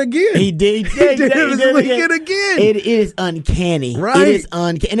weekend again. He did. He did it this weekend again. It is uncanny. Right. It is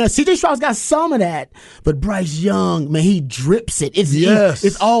uncanny. And C.J. Stroud's got some of that, but Bryce Young, man, he drips it. It's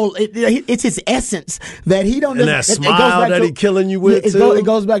his essence that he don't. And that smile that he killing you with, it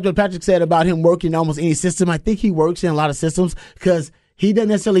goes back to what Patrick said about him working in almost any system. I think he works in a lot of systems because he doesn't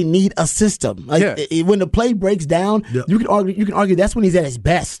necessarily need a system. When the play breaks down, you can argue that's when he's at his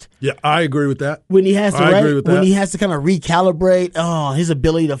best. Yeah, I agree with that. When he has to when he has to kind of recalibrate, his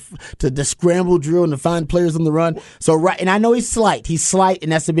ability to scramble drill and to find players on the run. So and I know he's slight. He's slight,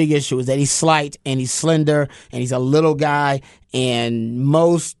 and that's the big issue is that he's slight and he's slender and he's a little guy. And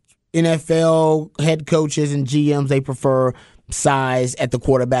most NFL head coaches and GMs, they prefer size at the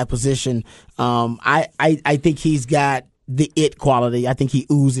quarterback position. I think he's got the it quality. I think he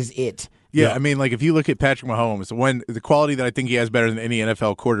oozes it. Yeah, I mean, like if you look at Patrick Mahomes, the quality that I think he has better than any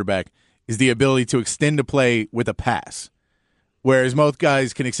NFL quarterback is the ability to extend a play with a pass. Whereas most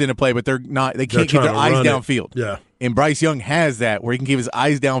guys can extend a play, but they can't keep their eyes downfield. Yeah. And Bryce Young has that where he can keep his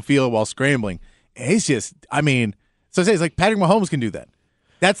eyes downfield while scrambling. And it's just, so I say it's like Patrick Mahomes can do that.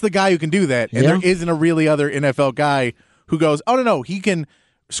 That's the guy who can do that. And there isn't a really other NFL guy who goes, oh, no, he can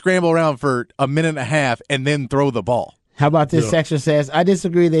scramble around for a minute and a half and then throw the ball. How about this section says, I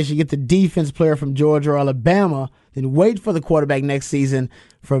disagree they should get the defense player from Georgia or Alabama, then wait for the quarterback next season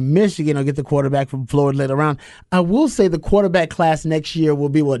from Michigan or get the quarterback from Florida later round. I will say the quarterback class next year will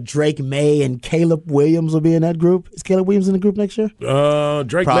be Drake May and Caleb Williams will be in that group. Is Caleb Williams in the group next year?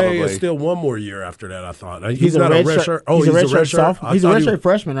 Drake Probably. May is still one more year after that, I thought. He's not a redshirt. Oh, he's a redshirt. He's a redshirt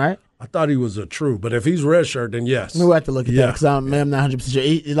freshman, right? I thought he was a true, but if he's redshirt, then yes. We'll have to look at that because I'm not 100%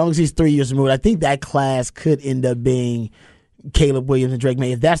 sure. As long as he's 3 years removed, I think that class could end up being Caleb Williams and Drake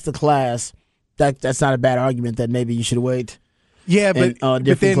May. If that's the class, that's not a bad argument that maybe you should wait. Yeah, but then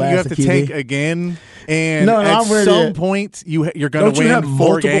you have to tank again, and at some point you're going to win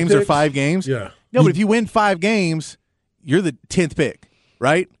 4 games or 5 games. Yeah. No, but if you win 5 games, you're the 10th pick,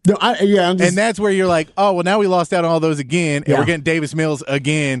 right? No, and that's where you're like, oh, well, now we lost out on all those again, and we're getting Davis Mills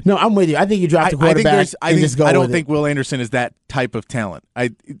again. No, I'm with you. I think you draft a quarterback. I don't think Will Anderson is that type of talent.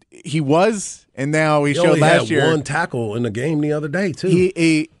 He was, and now he showed last year. He one tackle in the game the other day too.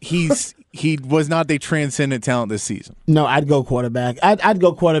 He was not a transcendent talent this season. No, I'd go quarterback. I'd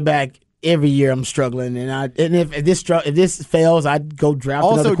go quarterback every year. I'm struggling, and if this fails, I'd go draft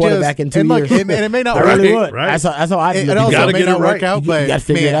another quarterback in 2 years. And it may not I work. really would. Right. That's how I. It also may not work out. You But gotta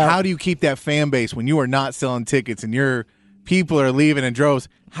figure it out. how do you keep that fan base when you are not selling tickets and your people are leaving in droves?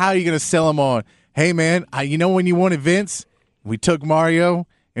 How are you going to sell them on? Hey man, when you wanted Vince, we took Mario,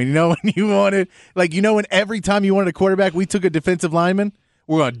 and when you wanted when every time you wanted a quarterback, we took a defensive lineman.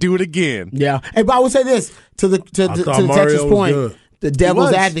 We're going to do it again. Yeah. Hey, but I would say this to the Texas point. Good. The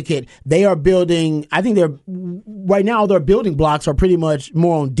devil's advocate, they are building, I think right now their building blocks are pretty much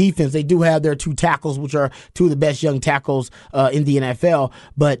more on defense. They do have their 2 tackles, which are 2 of the best young tackles in the NFL.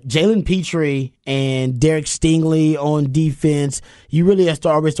 But Jalen Petrie and Derek Stingley on defense, you really have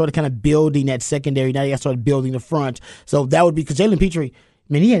already started kind of building that secondary. Now you got to start building the front. So that would be, because Jalen Petrie,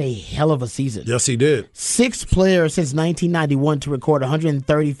 man, he had a hell of a season. Yes, he did. 6th player since 1991 to record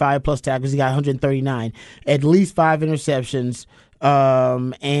 135 plus tackles. He got 139, at least 5 interceptions,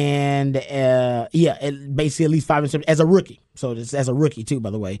 basically at least 5 interceptions as a rookie. So this as a rookie too, by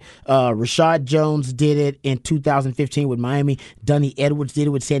the way. Rashad Jones did it in 2015 with Miami. Donnie Edwards did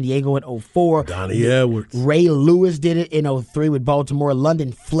it with San Diego in 2004. Donnie Edwards. Ray Lewis did it in 2003 with Baltimore.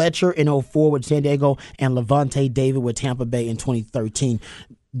 London Fletcher in 2004 with San Diego, and Levante David with Tampa Bay in 2013.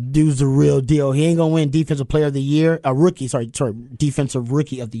 Dude's the real deal. He ain't gonna win Defensive Player of the Year, Defensive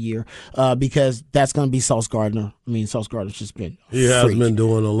Rookie of the Year, because that's gonna be Sauce Gardner. I mean, Sauce Gardner's just been has been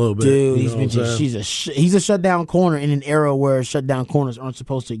doing a little bit. Dude, he's a shutdown corner in an era where shutdown corners aren't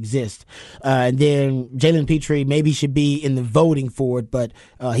supposed to exist. And then Jalen Petrie maybe should be in the voting for it, but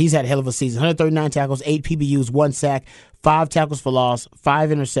he's had a hell of a season. 139 tackles, 8 PBUs, 1 sack, 5 tackles for loss, 5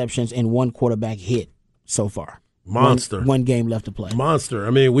 interceptions, and 1 quarterback hit so far. Monster. One game left to play. Monster. I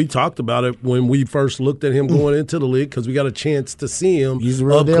mean, we talked about it when we first looked at him going into the league because we got a chance to see him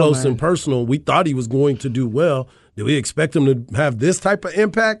up close and personal. We thought he was going to do well. Did we expect him to have this type of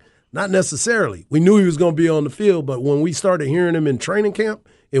impact? Not necessarily. We knew he was going to be on the field, but when we started hearing him in training camp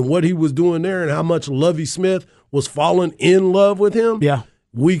and what he was doing there and how much Lovie Smith was falling in love with him,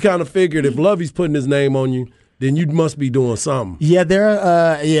 we kind of figured if Lovie's putting his name on you, then you must be doing something. Yeah,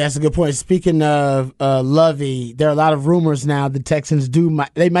 that's a good point. Speaking of Lovey, there are a lot of rumors now the Texans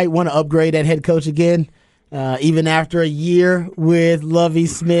might want to upgrade that head coach again. even after a year with Lovie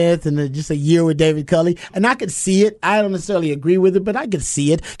Smith and just a year with David Culley. And I could see it. I don't necessarily agree with it, but I could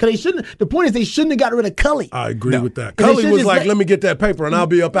see it. Because the point is they shouldn't have got rid of Culley. I agree with that. Culley was like, let me get that paper and I'll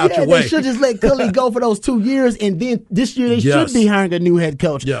be up out your way. They should just let Culley go for those 2 years, and then this year they should be hiring a new head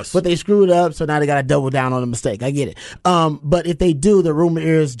coach. Yes. But they screwed up, so now they got to double down on the mistake. I get it. But if they do, the rumor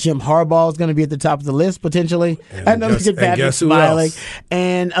is Jim Harbaugh is going to be at the top of the list potentially. And guess who else?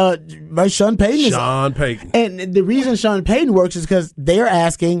 And Sean Payton. Sean Payton. And the reason Sean Payton works is because they're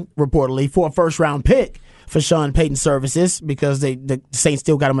asking, reportedly, for a first-round pick for Sean Payton's services because the Saints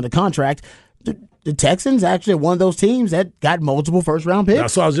still got him under contract. The Texans actually are one of those teams that got multiple first-round picks.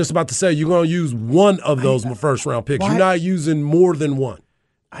 That's what I was just about to say. You're going to use one of those first-round picks. You're not using more than one.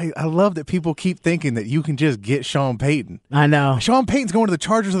 I love that people keep thinking that you can just get Sean Payton. I know. Sean Payton's going to the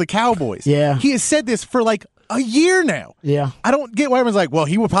Chargers or the Cowboys. Yeah. He has said this for like a year now. Yeah. I don't get why everyone's like, well,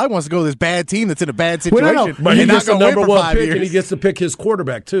 he probably wants to go to this bad team that's in a bad situation. Well, no. But he and gets not the go number win for one 5 pick, years. and he gets to pick his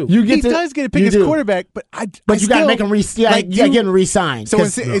quarterback, too. He does get to pick his quarterback, but you got to make him get him re-signed. So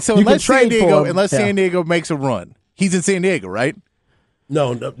unless San Diego makes a run, he's in San Diego, right?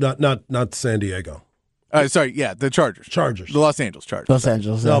 No, not San Diego. The Chargers. The Los Angeles Chargers. Los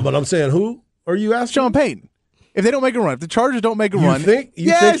Angeles. No, but I'm saying who are you asking? Sean Payton. If they don't make a run, if the Chargers don't make a run. You think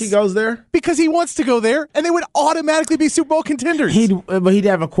he goes there? Because he wants to go there, and they would automatically be Super Bowl contenders. But he'd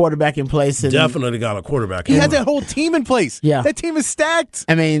have a quarterback in place. Definitely got a quarterback. He has that whole team in place. Yeah. That team is stacked.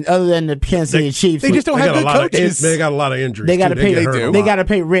 I mean, other than the Kansas City Chiefs. They just don't have good coaches. They got a lot of injuries. They got to pay. They got to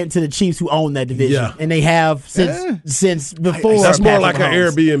pay rent to the Chiefs who own that division. Yeah. And they have since before. That's more like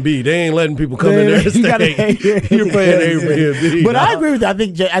Patrick an Mahomes. Airbnb. They ain't letting people come in there and stay. You're paying Airbnb. But I agree with that.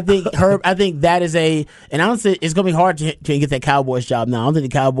 I think that is and honestly, it's going to be hard to get that Cowboys job now. I don't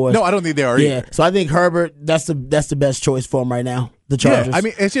think the Cowboys. No, I don't think they are either. So I think Herbert, that's the best choice for him right now. The Chargers. Yeah, I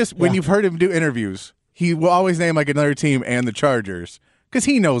mean, it's just when you've heard him do interviews, he will always name like another team and the Chargers because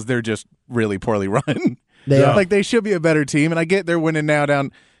he knows they're just really poorly run. They are. Like they should be a better team, and I get they're winning now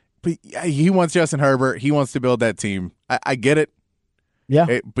down. But he wants Justin Herbert. He wants to build that team. I get it.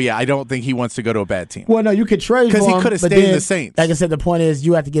 Yeah. But I don't think he wants to go to a bad team. Well, no, you could trade because he could have stayed in the Saints. Like I said, the point is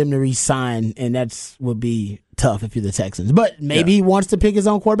you have to get him to re-sign, and that's would be tough if you're the Texans. But maybe he wants to pick his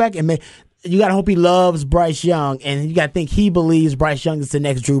own quarterback, and you got to hope he loves Bryce Young, and you got to think he believes Bryce Young is the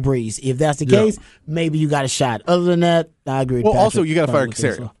next Drew Brees. If that's the case, maybe you got a shot. Other than that, I agree with Patrick. Also, you got to fire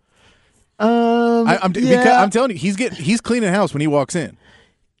Caserio. Because I'm telling you, he's cleaning house when he walks in.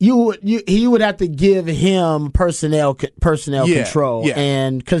 He would have to give him personnel control,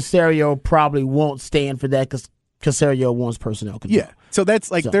 and Caserio probably won't stand for that because Caserio wants personnel control. Yeah, so that's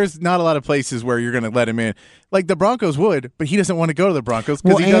there's not a lot of places where you're going to let him in. Like the Broncos would, but he doesn't want to go to the Broncos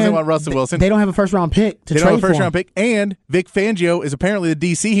because he doesn't want Russell Wilson. They don't have a first-round pick to trade for. They don't have a first-round pick, and Vic Fangio is apparently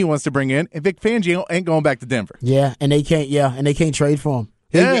the DC he wants to bring in, and Vic Fangio ain't going back to Denver. Yeah, and they can't trade for him.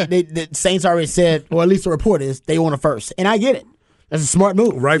 Yeah. The Saints already said, or at least the report is, they want a first, and I get it. That's a smart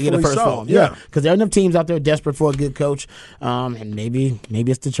move. Rightfully so. Yeah, because there are enough teams out there desperate for a good coach, and maybe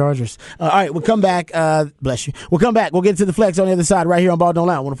it's the Chargers. All right, we'll come back. Bless you. We'll come back. We'll get to the flex on the other side right here on Ball Don't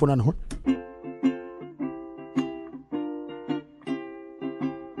Lie. 104.9 The Horn.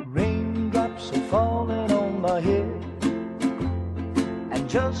 Raindrops are falling on my head, and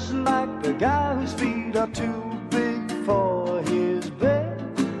just like the guy whose feet are too big for his bed,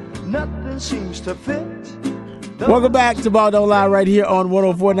 nothing seems to fit. Welcome back to Ball Don't Lie right here on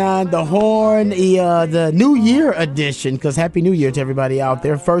 104.9 The Horn, the New Year edition, because Happy New Year to everybody out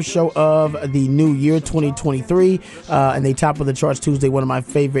there. First show of the new year, 2023, and they top of the charts Tuesday, one of my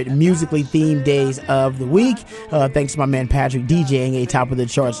favorite musically themed days of the week. Thanks to my man Patrick DJing a top of the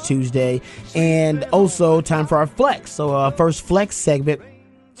charts Tuesday, and also time for our flex. So first flex segment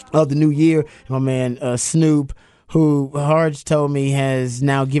of the new year, my man Snoop, who Harge told me has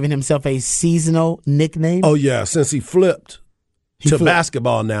now given himself a seasonal nickname. Oh, yeah, since he flipped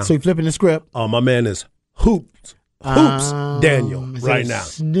basketball now. So he's flipping the script. Oh, my man is Hoops Daniel right now.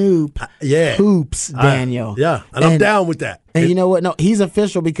 Snoop Hoops Daniel. And I'm down with that. And you know what? No, he's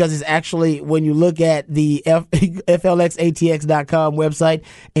official because it's actually, when you look at the FLXATX.com website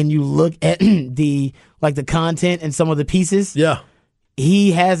and you look at the content and some of the pieces. Yeah.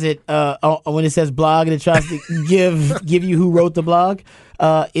 He has it when it says blog and it tries to give you who wrote the blog.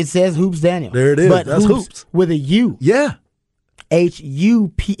 It says Hoops Daniel. There it is. But that's Hoops with a U. Yeah.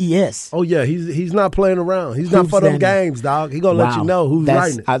 HUPES. Oh yeah, he's not playing around. He's not Hoops for them Dandy. games, dog. He gonna let you know who's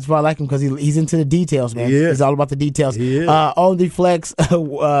writing it. That's why I like him, because he's into the details, man. Yeah. He's all about the details. Yeah. On the Flex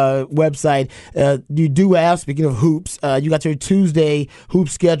website, you do have, speaking of hoops, you got your Tuesday hoop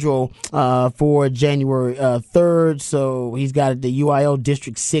schedule for January 3rd. So he's got the UIL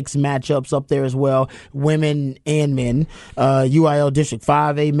District 6 matchups up there as well, women and men. UIL District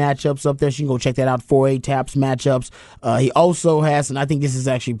 5A matchups up there. So you can go check that out. 4A TAPS matchups. He also has, and I think this is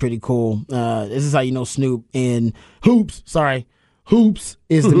actually pretty cool. This is how you know Snoop in hoops. Hoops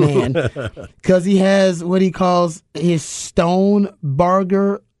is the man, because he has what he calls his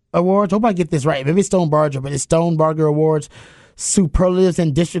Stonebarger Awards. Hope I get this right. Maybe it's Stonebarger, but it's Stonebarger Awards, superlatives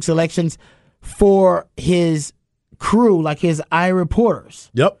and district selections for his crew, like his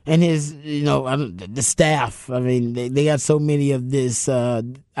iReporters. Yep. And his, the staff. I mean, they got so many of this, so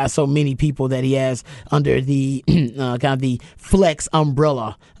many people that he has under the kind of the Flex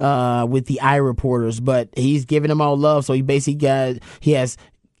umbrella with the iReporters. But he's giving them all love. So he has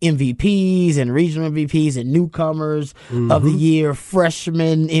MVPs and regional MVPs and newcomers of the year,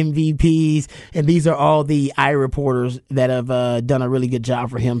 freshman MVPs, and these are all the iReporters that have done a really good job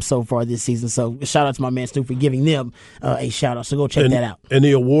for him so far this season. So shout out to my man Snoop for giving them a shout out. So go check that out. And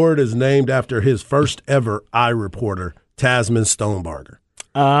the award is named after his first ever iReporter, Tasman Stonebarger.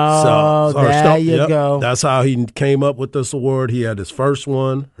 Oh, there you go. That's how he came up with this award. He had his first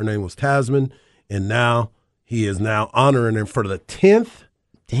one. Her name was Tasman, and now he is now honoring him for the 10th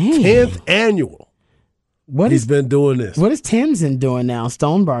annual. He's been doing this. What is Tamsin doing now?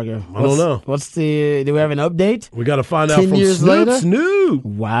 Stonebarger. I don't know. Do we have an update? We got to find out 10 from years later? Snoop.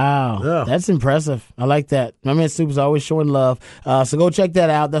 Wow. Yeah. That's impressive. I like that. My man Snoop is always showing love. So go check that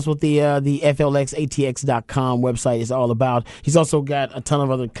out. That's what the FLXATX.com website is all about. He's also got a ton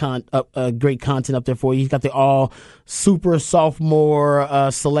of other great content up there for you. He's got the all super sophomore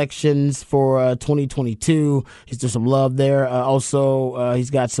selections for 2022. He's doing some love there. Also, he's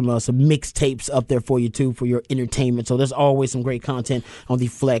got some mixtapes up there for you too, for your entertainment. So there's always some great content on the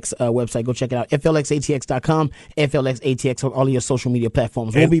Flex website. Go check it out. FLXATX.com, FLXATX on all of your social media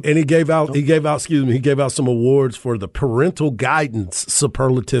platforms. And he gave out some awards for the parental guidance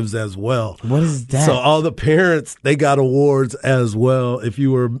superlatives as well. What is that? So all the parents, they got awards as well. If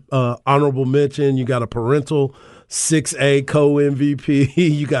you were honorable mention, you got a parental 6A co-MVP.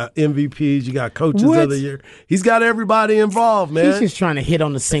 You got MVPs. You got coaches of the year. He's got everybody involved, man. He's just trying to hit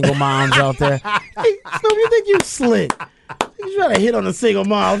on the single moms out there. Hey, Snoop, you think you slick? He's trying to hit on the single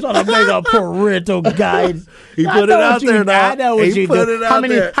moms, trying to make a parental guide. He put it out there now. I know what you do. How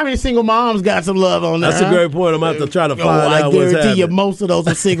many single moms got some love on there? That's a great point. I'm going to have to try to find out what's happening. I guarantee you most of those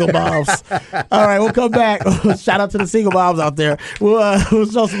are single moms. All right, we'll come back. Shout out to the single moms out there. We'll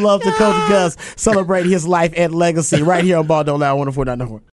show some love to Coach Gus, celebrate his life and legacy right here on Ball Don't Lie 104.9 The Horn.